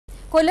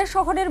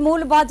কৈলাসহরের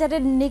মূল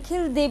বাজারের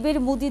নিখিল দেবের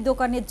মুদি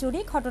দোকানে চুরি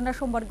ঘটনা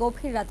সোমবার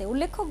গভীর রাতে।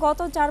 উল্লেখ্য, গত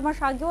 4 মাস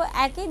আগেও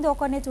একই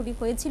দোকানে চুরি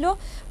হয়েছিল।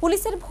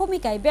 পুলিশের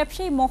ভূমিকায়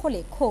ব্যবসায়ী মহলে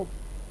ক্ষোভ।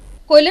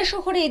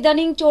 কৈলাসহরে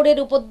ইদানিং চোরের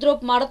উপদ্রব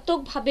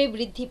মারাত্মকভাবে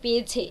বৃদ্ধি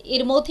পেয়েছে।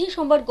 এর মধ্যে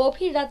সোমবার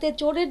গভীর রাতে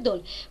চোরের দল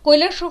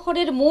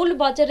কৈলাসহরের মূল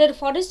বাজারের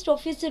ফরেস্ট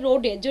অফিস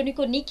রোডে জনৈক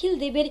নিখিল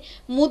দেবের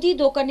মুদি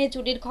দোকানে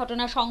চুরির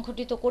ঘটনা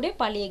সংঘটিত করে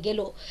পালিয়ে গেল।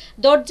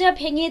 দরজা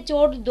ভেঙে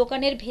চোর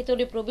দোকানের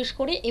ভেতরে প্রবেশ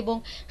করে এবং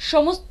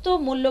সমস্ত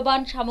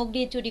মূল্যবান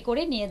সামগ্রী চুরি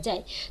করে নিয়ে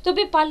যায়।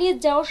 তবে পালিয়ে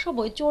যাওয়ার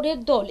সময় চোরের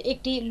দল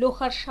একটি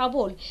লোহার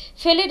শাবল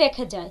ফেলে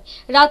রেখে যায়।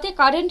 রাতে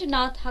কারেন্ট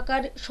না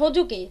থাকার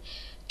সুযোগে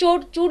চোর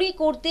চুরি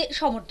করতে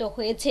সমর্থ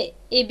হয়েছে।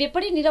 এই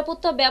ব্যাপারে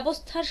নিরাপত্তা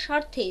ব্যবস্থার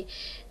স্বার্থে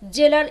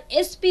জেলার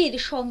এসপির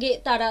সঙ্গে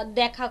তারা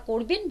দেখা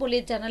করবেন বলে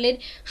জানালেন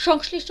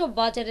সংশ্লিষ্ট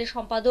বাজারের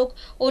সম্পাদক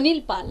অনিল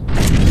পাল।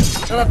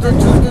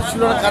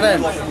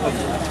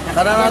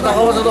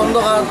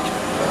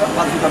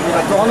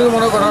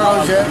 মনে করা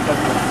হয়েছে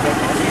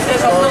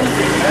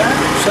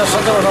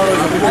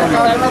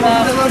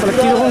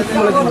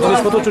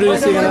জিনিসপত্র চুরি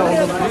হয়েছে এখানে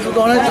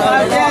অনেক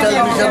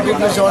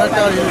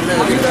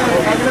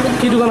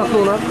কি দোকান আপনি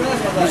ওনার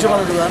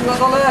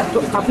তো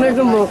আপনি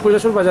একদম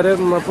কৈলাসহর বাজারের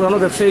পুরানো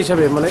ব্যবসায়ী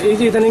হিসাবে মানে এই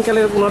যে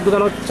ইদানিংকালে ওনার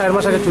দোকানও 4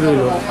 মাস আগে চুরি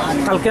হইলো,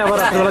 কালকে আবার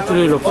রাত্রেবেলা চুরি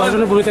হইলো,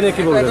 প্রশাসনের ভূমিকা নিয়ে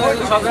কি বলবেন?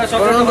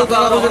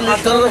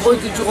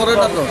 কিছু করে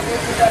না তো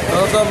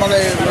মানে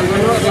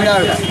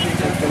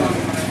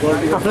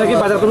আপনারা কি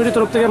বাজার কমিটির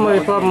তরফ থেকে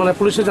মানে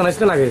পুলিশে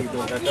জানাইছিলেন আগে?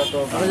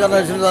 আমি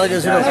জানাইছিলাম, তারা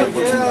গেছিল,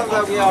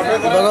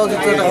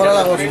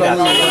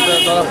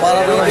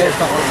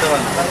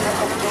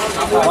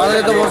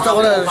 ব্যবস্থা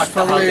করে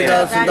এটা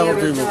চিন্তা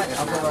করতে হইব।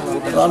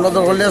 আমরা তো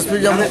হলে এসপি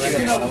যাবো,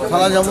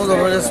 থানা যাবো,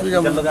 এসপি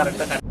যাবো।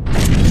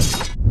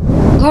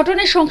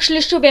 ঘটনায়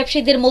সংশ্লিষ্ট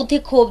ব্যবসায়ীদের মধ্যে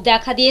ক্ষোভ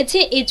দেখা দিয়েছে।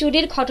 এই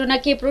চুরির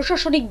ঘটনাকে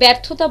প্রশাসনিক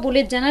ব্যর্থতা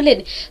বলে জানালেন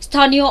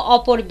স্থানীয়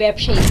অপর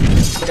ব্যবসায়ী।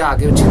 এটা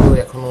আগেও ছিল,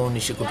 এখনো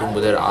নিশি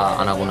কুটুম্বদের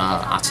আনাগোনা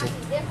আছে,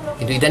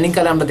 কিন্তু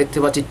ইদানিংকালে আমরা দেখতে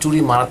পাচ্ছি চুরি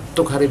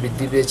মারাত্মক হারে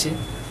বৃদ্ধি পেয়েছে।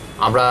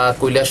 আমরা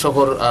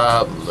কৈলাসহর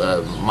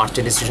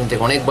মার্চেন্ট স্টেশন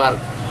থেকে অনেকবার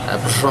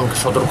প্রশাসনকে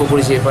সতর্ক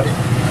করেছি এবারে।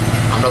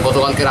 আমরা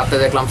গতকালকে রাতে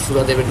দেখলাম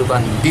সুধাদেবের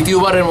দোকান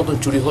দ্বিতীয়বারের মতন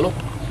চুরি হলো।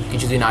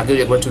 কিছুদিন আগেও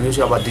একবার চুরি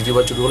হয়েছে, আবার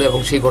দ্বিতীয়বার চুরি হলো এবং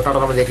সেই ঘটনাটা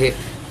আমরা দেখে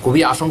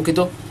খুবই আশঙ্কিত।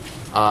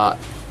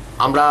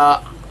 আমরা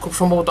খুব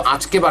সম্ভবত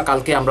আজকে বা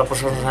কালকে আমরা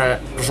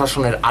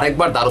প্রশাসনের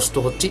আরেকবার দ্বারস্থ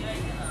হচ্ছি।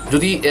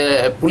 যদি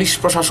পুলিশ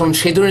প্রশাসন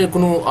সেই ধরনের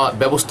কোনো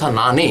ব্যবস্থা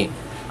না নেয়,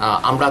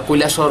 আমরা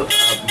কৈলাসহর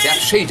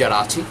ব্যবসায়ী যারা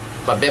আছি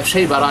বা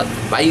ব্যবসায়ী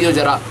বাইরেও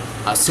যারা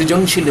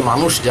সৃজনশীল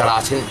মানুষ যারা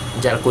আছেন,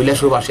 যারা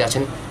কৈলাসহরবাসী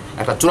আছেন,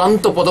 একটা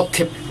চূড়ান্ত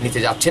পদক্ষেপ নিতে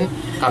যাচ্ছেন।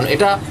 কারণ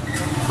এটা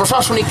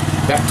প্রশাসনিক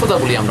ব্যর্থতা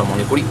বলে আমরা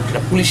মনে করি,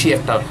 এটা পুলিশি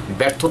একটা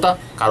ব্যর্থতা।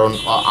 কারণ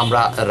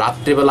আমরা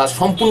রাত্রেবেলা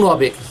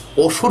সম্পূর্ণভাবে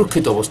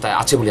অসুরক্ষিত অবস্থায়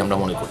আছে বলে আমরা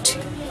মনে করছি।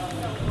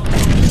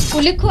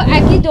 উল্লেখ্য,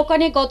 একই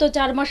দোকানে গত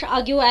 4 মাস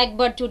আগেও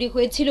একবার চুরি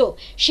হয়েছিল।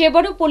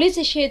 সেবারও পুলিশ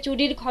সে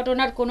চুরির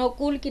ঘটনার কোনো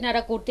কুল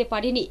কিনারা করতে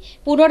পারেনি।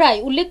 পুনরায়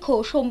উল্লেখ্য,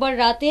 সোমবার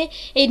রাতে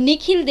এই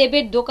নিখিল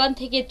দেবের দোকান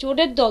থেকে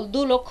চোরের দল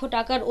 2 লক্ষ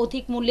টাকার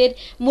অধিক মূল্যের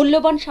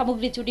মূল্যবান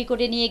সামগ্রী চুরি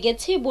করে নিয়ে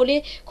গেছে বলে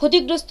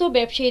ক্ষতিগ্রস্ত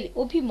ব্যবসায়ীর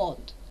অভিমত।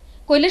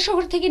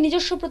 কৈলাসহর থেকে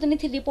নিজস্ব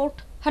প্রতিনিধি রিপোর্ট,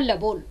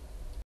 হাল্লাবোল।